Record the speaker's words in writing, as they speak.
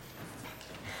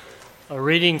A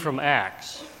reading from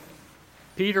Acts.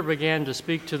 Peter began to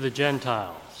speak to the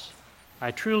Gentiles.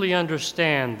 I truly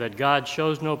understand that God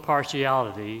shows no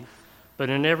partiality, but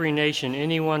in every nation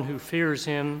anyone who fears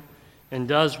him and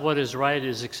does what is right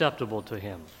is acceptable to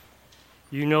him.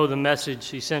 You know the message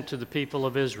he sent to the people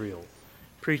of Israel,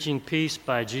 preaching peace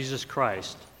by Jesus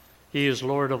Christ. He is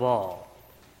Lord of all.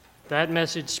 That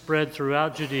message spread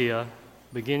throughout Judea,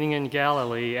 beginning in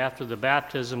Galilee after the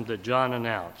baptism that John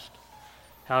announced,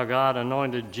 how God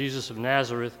anointed Jesus of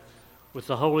Nazareth with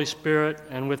the Holy Spirit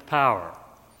and with power,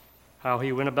 how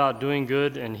he went about doing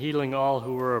good and healing all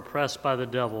who were oppressed by the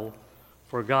devil,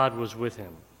 for God was with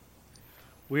him.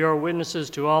 We are witnesses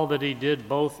to all that he did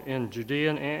both in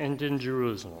Judea and in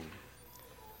Jerusalem.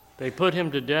 They put him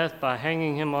to death by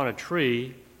hanging him on a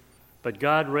tree, but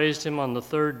God raised him on the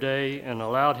third day and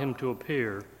allowed him to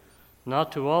appear,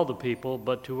 not to all the people,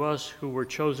 but to us who were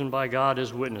chosen by God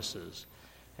as witnesses,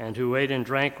 and who ate and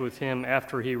drank with him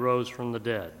after he rose from the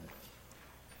dead.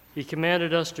 He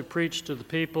commanded us to preach to the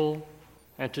people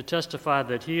and to testify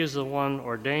that he is the one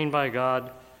ordained by God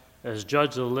as judge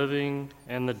of the living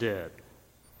and the dead.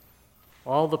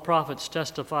 All the prophets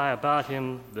testify about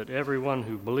him that everyone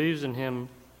who believes in him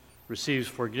receives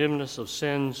forgiveness of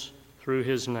sins through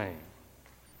his name.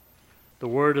 The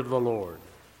word of the Lord.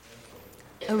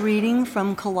 A reading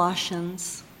from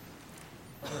Colossians.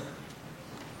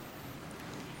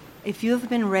 If you have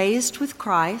been raised with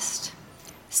Christ,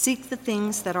 seek the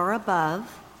things that are above,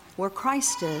 where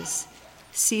Christ is,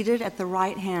 seated at the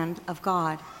right hand of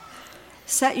God.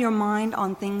 Set your mind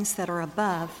on things that are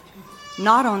above,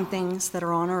 not on things that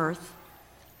are on earth.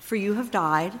 For you have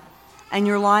died, and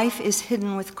your life is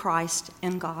hidden with Christ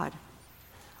in God.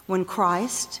 When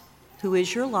Christ, who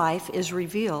is your life, is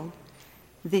revealed,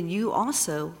 then you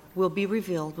also will be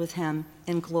revealed with him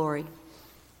in glory.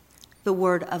 The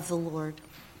word of the Lord.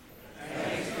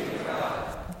 Thanks be to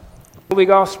God. Holy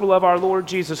Gospel of our Lord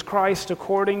Jesus Christ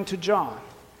according to John.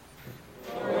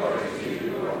 Glory to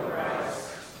you, O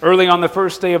Christ. Early on the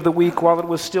first day of the week, while it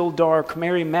was still dark,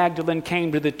 Mary Magdalene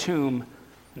came to the tomb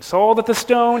and saw that the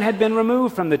stone had been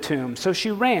removed from the tomb. So she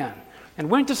ran and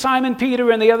went to Simon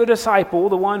Peter and the other disciple,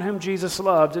 the one whom Jesus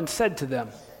loved, and said to them,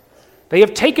 "They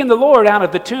have taken the Lord out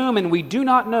of the tomb, and we do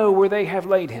not know where they have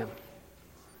laid him."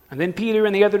 And then Peter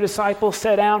and the other disciple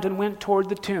set out and went toward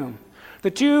the tomb. The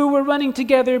two were running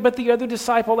together, but the other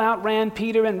disciple outran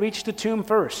Peter and reached the tomb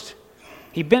first.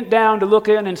 He bent down to look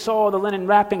in and saw the linen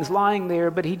wrappings lying there,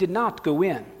 but he did not go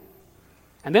in.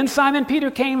 And then Simon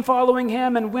Peter came following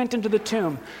him and went into the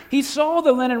tomb. He saw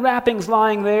the linen wrappings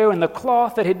lying there and the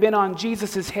cloth that had been on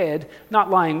Jesus' head, not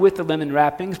lying with the linen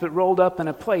wrappings, but rolled up in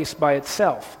a place by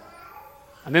itself.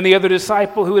 And then the other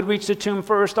disciple who had reached the tomb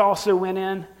first also went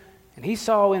in, and he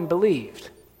saw and believed.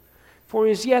 For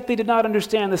as yet they did not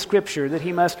understand the scripture that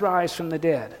he must rise from the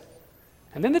dead.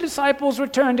 And then the disciples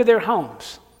returned to their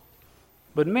homes.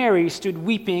 But Mary stood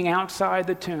weeping outside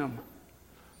the tomb.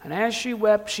 And as she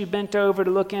wept, she bent over to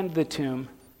look into the tomb.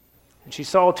 And she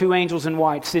saw two angels in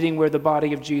white sitting where the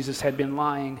body of Jesus had been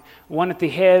lying, one at the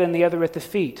head and the other at the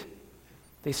feet.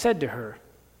 They said to her,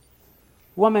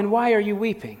 "Woman, why are you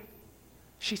weeping?"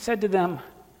 She said to them,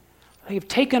 "They have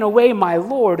taken away my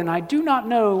Lord, and I do not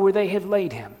know where they have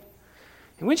laid him."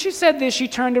 And when she said this, she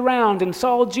turned around and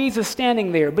saw Jesus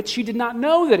standing there, but she did not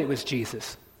know that it was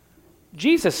Jesus.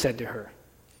 Jesus said to her,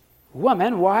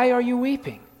 "Woman, why are you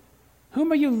weeping?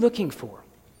 Whom are you looking for?"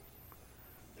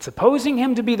 Supposing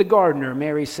him to be the gardener,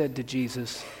 Mary said to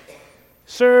Jesus,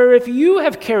 "Sir, if you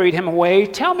have carried him away,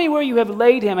 tell me where you have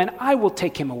laid him, and I will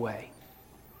take him away."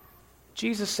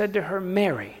 Jesus said to her,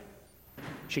 "Mary."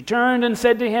 She turned and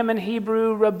said to him in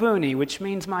Hebrew, "Rabboni," which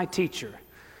means my teacher.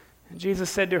 And Jesus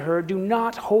said to her, "Do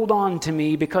not hold on to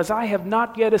me, because I have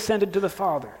not yet ascended to the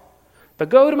Father. But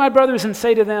go to my brothers and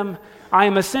say to them, I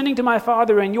am ascending to my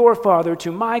Father and your Father,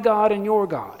 to my God and your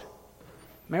God."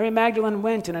 Mary Magdalene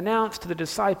went and announced to the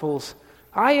disciples,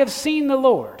 "I have seen the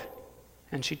Lord."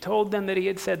 And she told them that he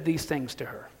had said these things to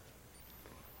her.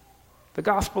 The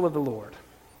Gospel of the Lord.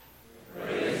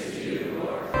 Praise to you,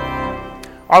 Lord.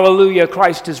 Alleluia,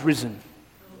 Christ is risen.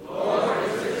 The Lord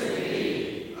is risen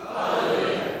indeed.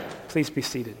 Alleluia. Please be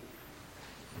seated.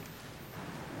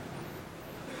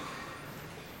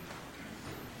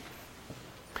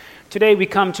 Today we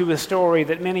come to a story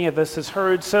that many of us has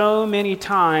heard so many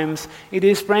times, it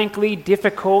is frankly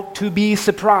difficult to be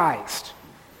surprised.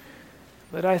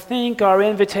 But I think our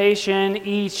invitation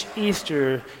each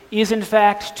Easter is in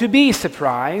fact to be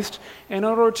surprised. In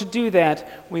order to do that,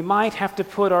 we might have to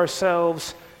put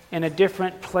ourselves in a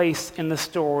different place in the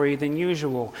story than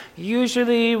usual.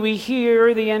 Usually we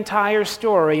hear the entire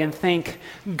story and think,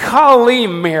 golly,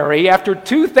 Mary, after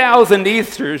 2,000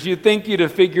 Easters, you'd think you'd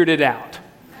have figured it out.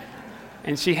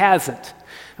 And she hasn't.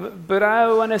 But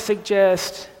I want to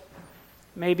suggest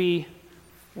maybe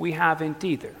we haven't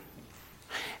either.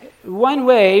 One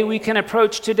way we can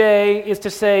approach today is to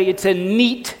say it's a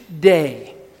neat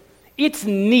day. It's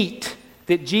neat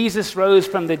that Jesus rose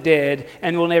from the dead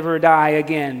and will never die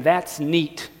again. That's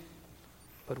neat.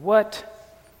 But what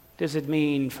does it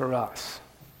mean for us?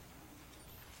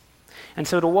 And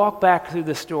so to walk back through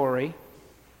the story,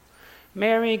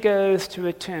 Mary goes to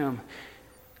a tomb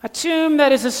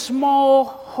that is a small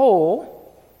hole,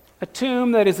 a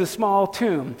tomb that is a small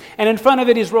tomb. And in front of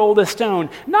it is rolled a stone,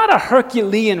 not a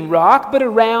Herculean rock, but a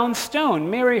round stone.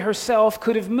 Mary herself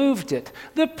could have moved it.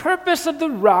 The purpose of the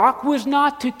rock was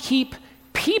not to keep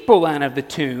people out of the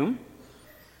tomb,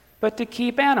 but to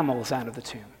keep animals out of the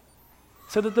tomb,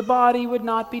 so that the body would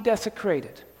not be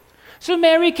desecrated. So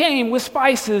Mary came with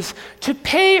spices to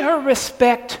pay her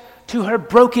respect to her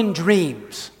broken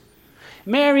dreams.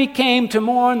 Mary came to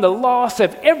mourn the loss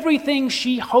of everything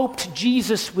she hoped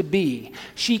Jesus would be.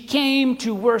 She came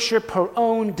to worship her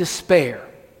own despair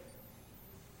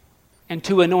and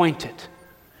to anoint it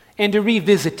and to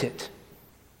revisit it.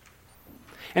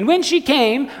 And when she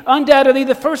came, undoubtedly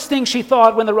the first thing she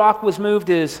thought when the rock was moved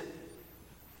is,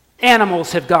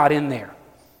 animals have got in there.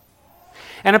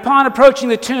 And upon approaching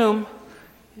the tomb,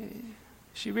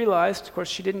 she realized, of course,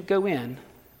 she didn't go in.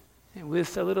 It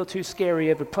was a little too scary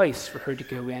of a place for her to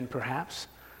go in, perhaps.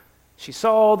 She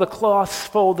saw the cloths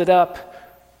folded up,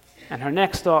 and her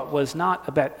next thought was not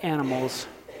about animals.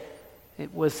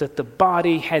 It was that the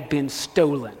body had been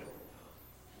stolen,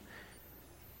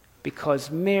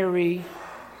 because Mary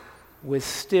was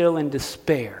still in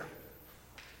despair.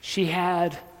 She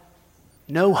had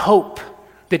no hope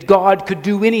that God could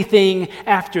do anything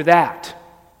after that.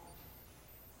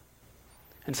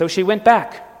 And so she went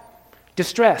back,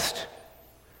 distressed,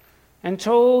 and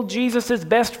told Jesus'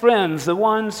 best friends, the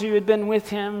ones who had been with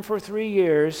him for 3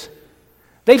 years,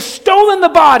 they've stolen the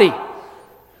body.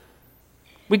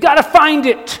 We got to find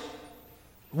it.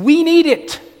 We need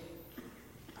it.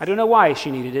 I don't know why she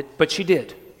needed it, but she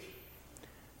did.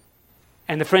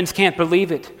 And the friends can't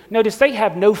believe it. Notice they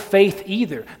have no faith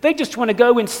either. They just want to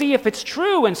go and see if it's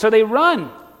true, and so they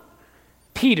run.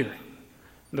 Peter,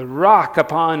 the rock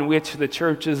upon which the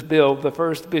church is built, the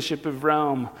first bishop of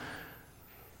Rome,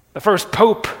 the first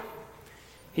pope,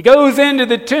 he goes into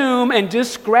the tomb and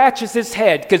just scratches his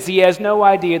head because he has no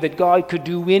idea that God could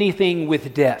do anything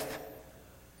with death.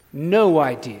 No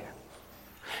idea.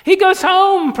 He goes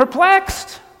home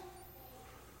perplexed.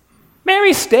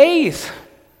 Mary stays.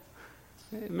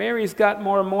 Mary's got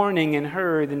more mourning in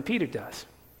her than Peter does.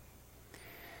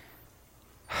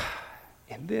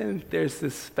 And then there's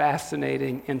this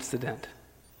fascinating incident.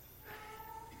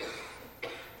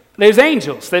 There's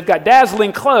angels. They've got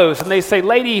dazzling clothes, and they say,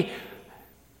 "Lady,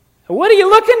 what are you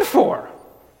looking for?"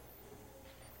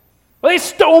 "Well, they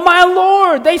stole my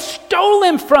Lord. They stole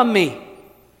him from me.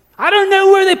 I don't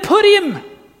know where they put him."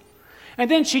 And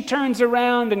then she turns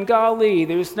around, and golly,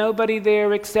 there's nobody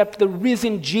there except the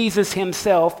risen Jesus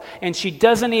himself, and she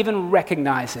doesn't even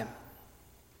recognize him.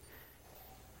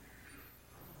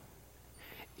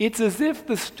 It's as if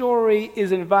the story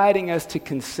is inviting us to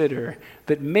consider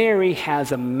that Mary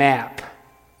has a map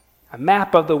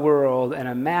of the world and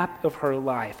a map of her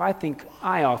life. I think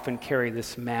I often carry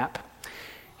this map.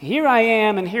 Here I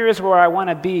am, and here's where I want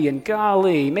to be, and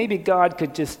golly, maybe God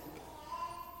could just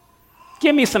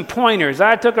give me some pointers.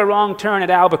 I took a wrong turn at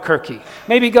Albuquerque.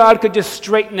 Maybe God could just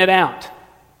straighten it out.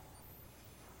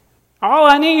 All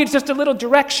I need is just a little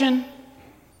direction.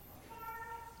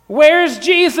 Where's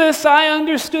Jesus? I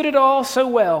understood it all so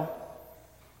well.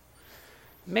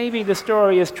 Maybe the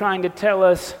story is trying to tell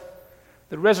us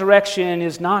the resurrection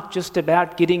is not just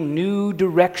about getting new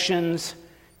directions.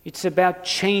 It's about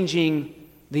changing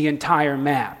the entire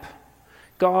map.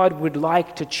 God would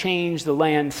like to change the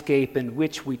landscape in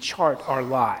which we chart our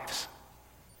lives.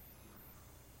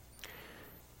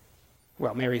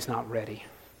 Well, Mary's not ready.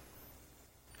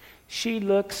 She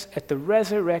looks at the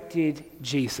resurrected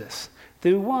Jesus,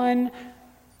 the one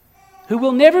who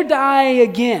will never die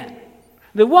again,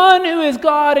 the one who is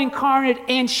God incarnate,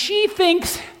 and she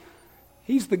thinks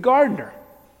he's the gardener.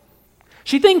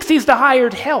 She thinks he's the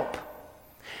hired help.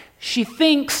 She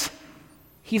thinks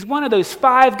he's one of those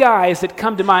 5 guys that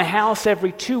come to my house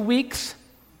every 2 weeks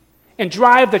and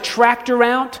drive the tractor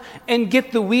out and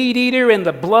get the weed eater and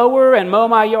the blower and mow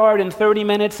my yard in 30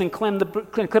 minutes and clip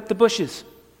the bushes.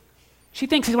 She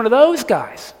thinks he's one of those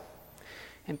guys.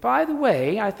 And by the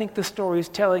way, I think the story is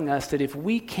telling us that if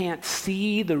we can't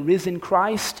see the risen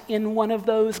Christ in one of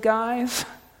those guys,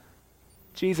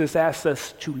 Jesus asks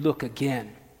us to look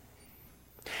again.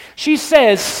 She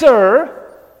says,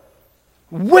 "Sir,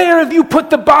 where have you put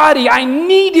the body? I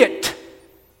need it."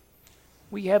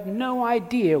 We have no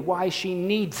idea why she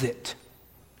needs it,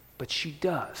 but she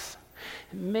does.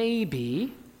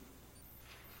 Maybe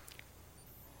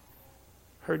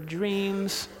her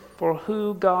dreams for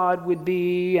who God would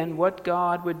be and what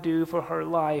God would do for her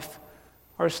life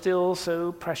are still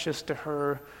so precious to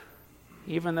her,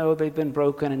 even though they've been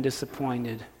broken and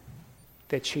disappointed,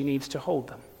 that she needs to hold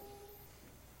them.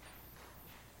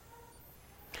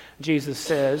 Jesus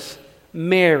says,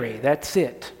 "Mary," that's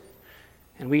it.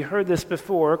 And we heard this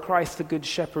before. Christ the Good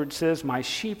Shepherd says, "My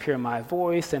sheep hear my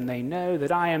voice, and they know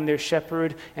that I am their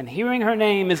shepherd." And hearing her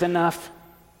name is enough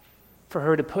for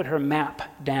her to put her map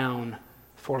down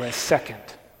for a second.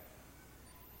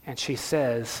 And she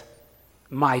says,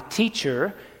 "My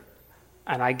teacher,"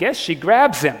 and I guess she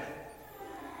grabs him,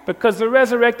 because the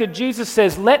resurrected Jesus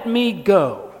says, "Let me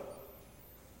go.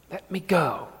 Let me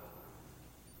go."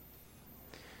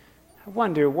 I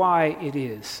wonder why it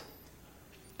is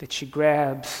that she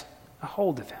grabs a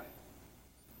hold of him.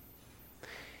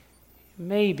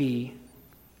 Maybe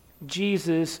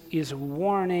Jesus is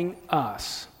warning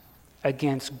us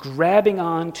against grabbing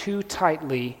on too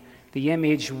tightly the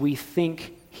image we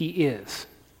think he is.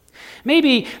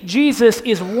 Maybe Jesus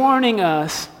is warning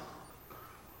us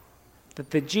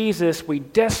that the Jesus we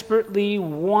desperately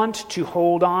want to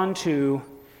hold on to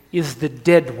is the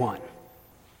dead one,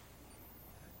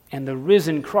 and the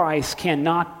risen Christ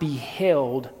cannot be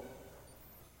held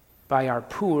by our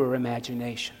poor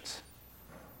imaginations.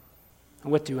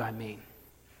 And what do I mean?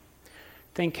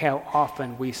 Think how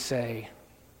often we say,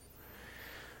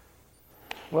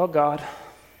 "Well, God,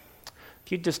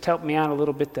 if you'd just help me out a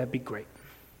little bit, that'd be great.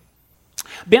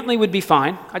 Bentley would be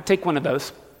fine. I'd take one of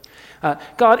those.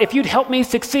 God, if you'd help me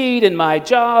succeed in my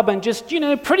job and just,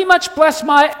 pretty much bless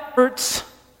my efforts,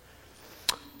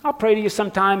 I'll pray to you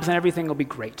sometimes and everything will be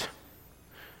great.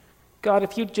 God,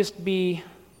 if you'd just be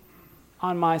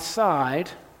on my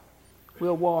side,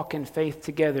 we'll walk in faith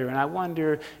together." And I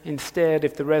wonder instead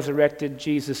if the resurrected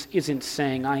Jesus isn't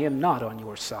saying, "I am not on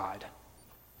your side.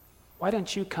 Why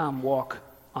don't you come walk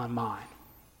on mine?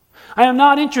 I am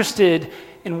not interested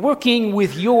in working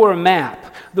with your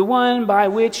map, the one by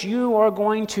which you are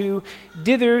going to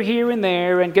dither here and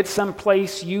there and get some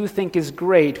place you think is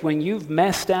great when you've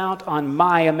messed out on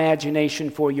my imagination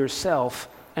for yourself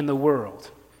and the world."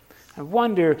 I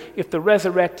wonder if the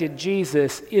resurrected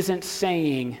Jesus isn't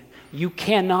saying, "You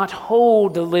cannot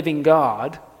hold the living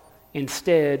God.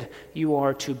 Instead, you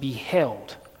are to be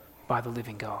held by the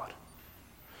living God."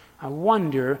 I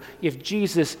wonder if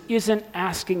Jesus isn't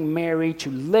asking Mary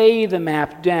to lay the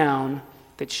map down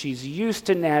that she's used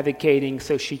to navigating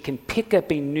so she can pick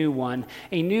up a new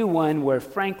one where,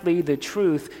 frankly, the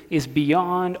truth is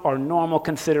beyond our normal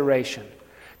consideration,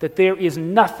 that there is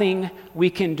nothing we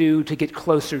can do to get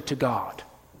closer to God.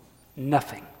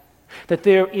 Nothing. That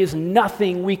there is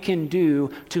nothing we can do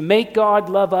to make God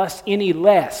love us any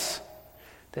less.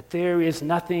 That there is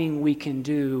nothing we can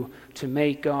do to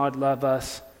make God love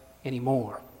us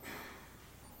anymore.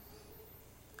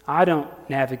 I don't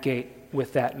navigate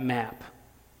with that map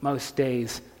most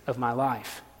days of my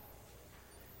life.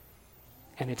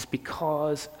 And it's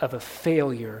because of a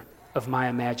failure of my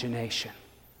imagination.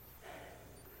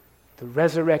 The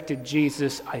resurrected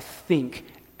Jesus, I think,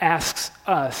 asks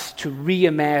us to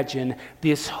reimagine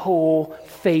this whole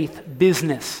faith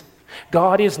business.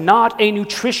 God is not a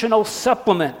nutritional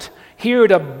supplement here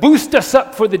to boost us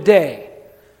up for the day.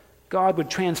 God would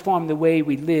transform the way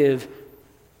we live,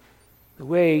 the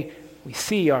way we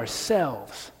see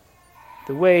ourselves,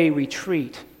 the way we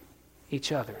treat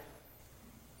each other.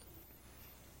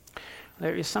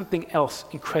 There is something else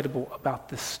incredible about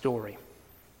this story.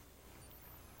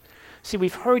 See,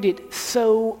 we've heard it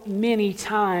so many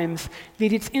times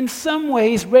that it's in some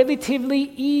ways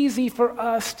relatively easy for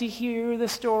us to hear the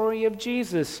story of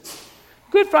Jesus.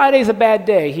 Good Friday's a bad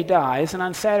day. He dies, and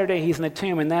on Saturday he's in the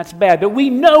tomb, and that's bad. But we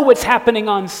know what's happening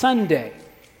on Sunday.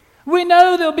 We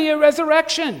know there'll be a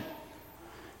resurrection.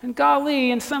 And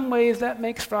golly, in some ways that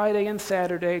makes Friday and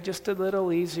Saturday just a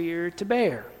little easier to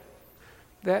bear.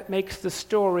 That makes the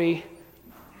story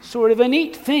sort of a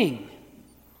neat thing.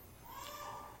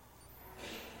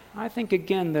 I think,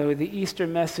 again, though, the Easter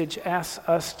message asks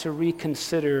us to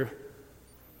reconsider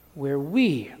where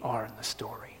we are in the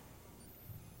story.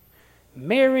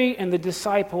 Mary and the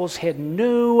disciples had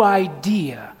no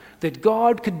idea that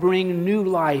God could bring new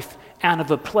life out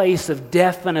of a place of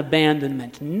death and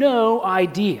abandonment. No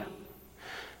idea.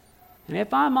 And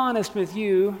if I'm honest with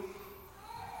you,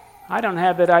 I don't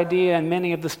have that idea in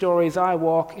many of the stories I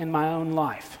walk in my own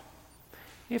life.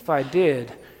 If I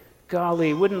did,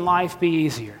 golly, wouldn't life be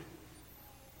easier?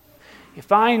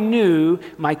 If I knew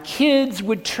my kids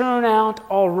would turn out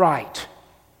all right,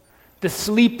 the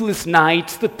sleepless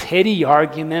nights, the petty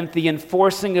argument, the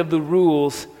enforcing of the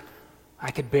rules,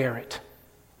 I could bear it.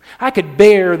 I could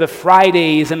bear the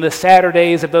Fridays and the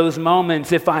Saturdays of those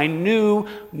moments if I knew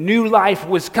new life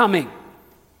was coming.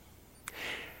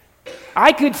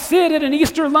 I could sit at an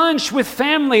Easter lunch with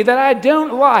family that I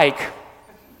don't like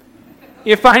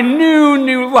if I knew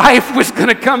new life was going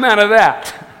to come out of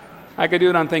that. I could do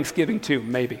it on Thanksgiving too,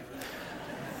 maybe.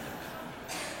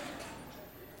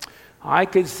 I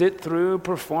could sit through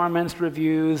performance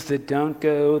reviews that don't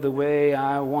go the way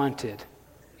I wanted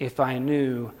if I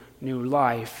knew new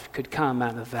life could come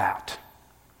out of that.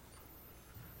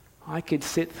 I could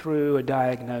sit through a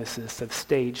diagnosis of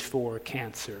stage 4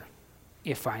 cancer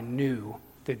if I knew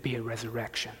there'd be a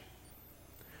resurrection.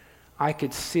 I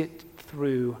could sit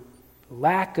through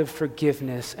lack of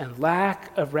forgiveness and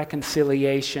lack of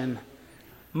reconciliation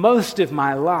most of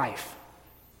my life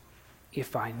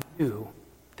if I knew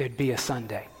there'd be a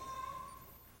Sunday.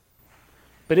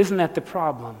 But isn't that the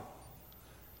problem?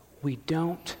 We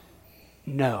don't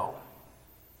know.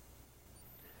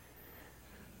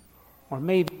 Or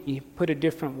maybe, put a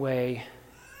different way,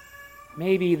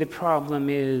 maybe the problem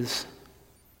is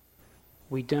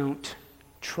we don't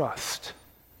trust.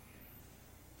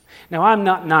 Now, I'm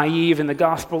not naive, and the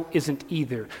gospel isn't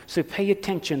either. So pay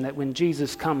attention that when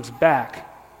Jesus comes back,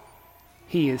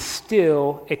 he is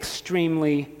still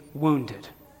extremely wounded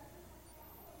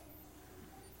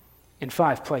in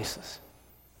 5 places.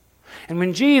 And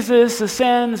when Jesus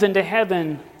ascends into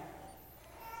heaven,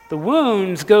 the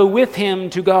wounds go with him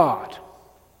to God.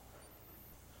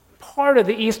 Part of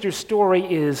the Easter story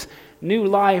is new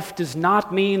life does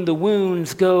not mean the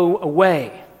wounds go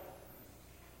away.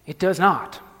 It does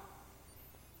not.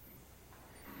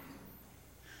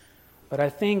 But I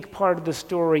think part of the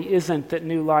story isn't that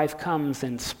new life comes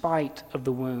in spite of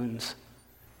the wounds.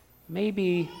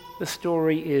 Maybe the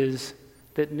story is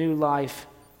that new life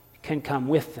can come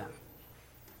with them.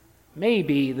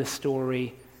 Maybe the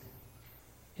story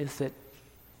is that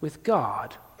with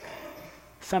God,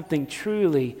 something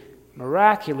truly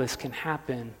miraculous can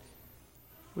happen,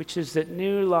 which is that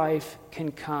new life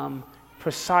can come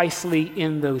precisely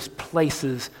in those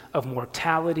places of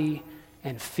mortality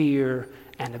and fear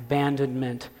and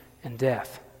abandonment and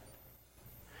death.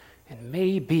 And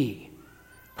maybe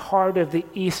part of the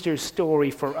Easter story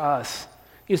for us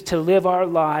is to live our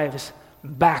lives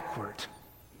backward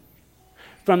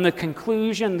from the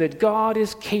conclusion that God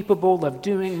is capable of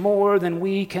doing more than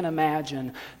we can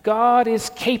imagine. God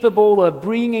is capable of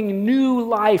bringing new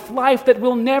life, life that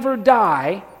will never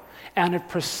die, and of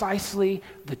precisely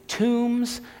the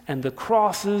tombs and the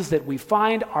crosses that we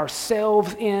find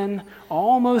ourselves in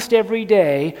almost every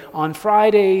day on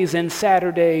Fridays and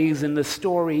Saturdays in the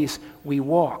stories we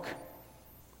walk.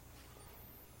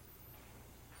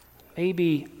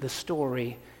 Maybe the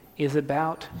story is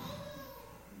about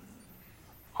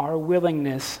our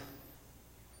willingness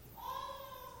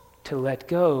to let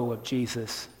go of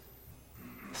Jesus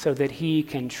so that he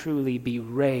can truly be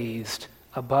raised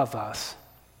above us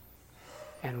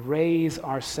and raise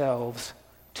ourselves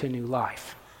to new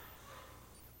life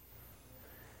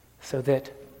so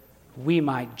that we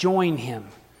might join him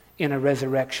in a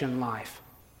resurrection life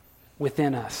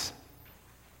within us,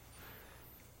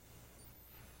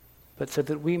 but so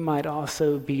that we might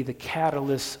also be the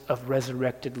catalyst of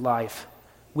resurrected life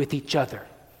with each other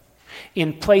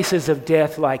in places of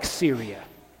death like Syria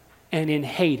and in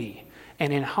Haiti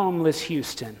and in homeless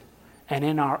Houston and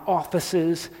in our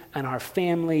offices and our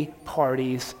family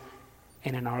parties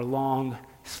and in our long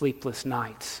sleepless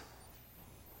nights.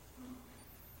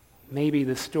 Maybe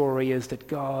the story is that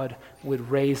God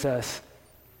would raise us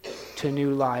to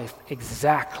new life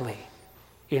exactly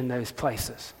in those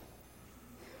places.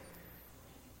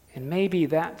 And maybe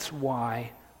that's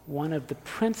why one of the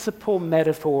principal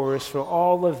metaphors for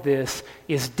all of this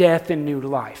is death and new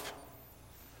life.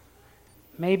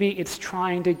 Maybe it's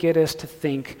trying to get us to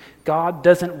think God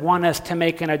doesn't want us to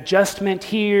make an adjustment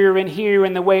here and here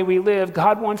in the way we live.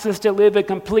 God wants us to live a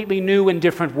completely new and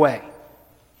different way,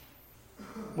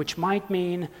 which might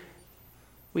mean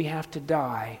we have to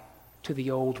die to the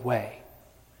old way.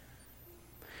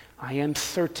 I am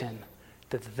certain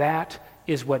that that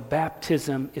is what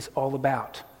baptism is all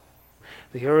about.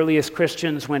 The earliest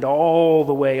Christians went all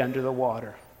the way under the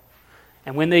water.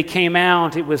 And when they came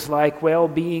out, it was like, well,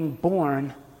 being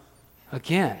born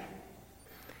again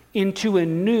into a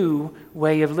new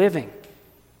way of living.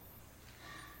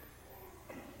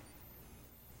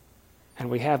 And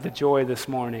we have the joy this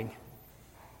morning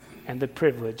and the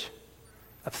privilege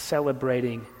of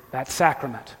celebrating that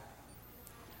sacrament.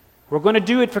 We're going to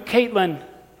do it for Caitlin,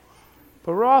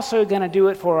 but we're also going to do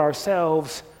it for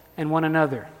ourselves and one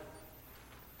another,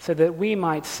 so that we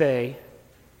might say,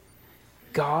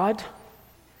 God,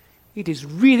 it is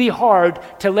really hard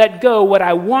to let go what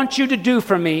I want you to do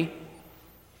for me,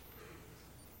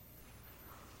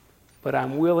 but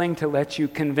I'm willing to let you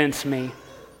convince me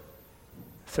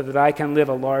so that I can live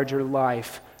a larger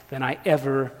life than I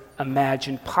ever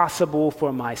imagined possible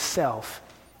for myself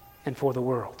and for the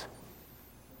world.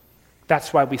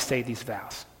 That's why we say these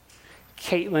vows.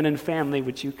 Caitlin and family,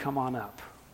 would you come on up?